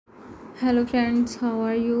Hello friends, how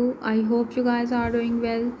are you? I hope you guys are doing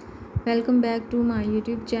well. Welcome back to my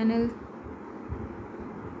YouTube channel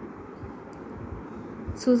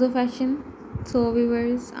Suzo Fashion. So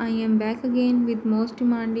viewers, I am back again with most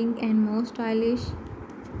demanding and most stylish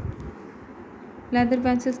leather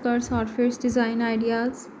pencil skirts outfits design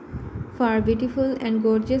ideas for beautiful and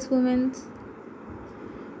gorgeous women.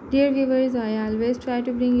 Dear viewers, I always try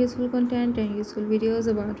to bring useful content and useful videos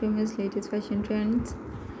about women's latest fashion trends.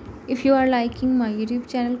 If you are liking my YouTube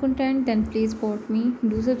channel content, then please support me.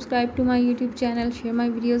 Do subscribe to my YouTube channel, share my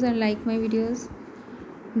videos and like my videos.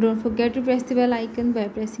 Don't forget to press the bell icon. By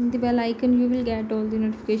pressing the bell icon, you will get all the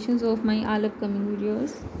notifications of my all upcoming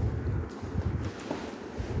videos.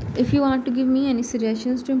 If you want to give me any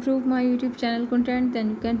suggestions to improve my YouTube channel content,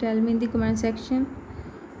 then you can tell me in the comment section.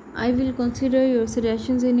 I will consider your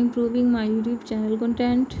suggestions in improving my YouTube channel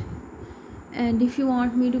content. And if you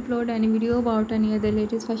want me to upload any video about any other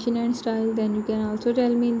latest fashion and style, then you can also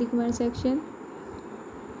tell me in the comment section.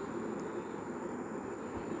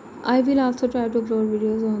 I will also try to upload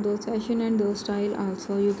videos on those fashion and those style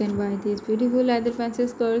also. You can buy these beautiful leather pencil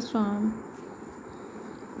skirts from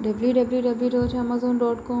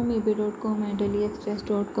www.amazon.com, ebay.com and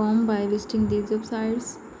aliexpress.com by visiting these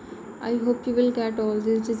websites. I hope you will get all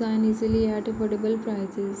these designs easily at affordable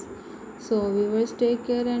prices. So viewers, take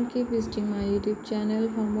care and keep visiting my YouTube channel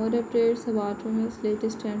for more updates about women's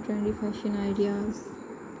latest and trendy fashion ideas.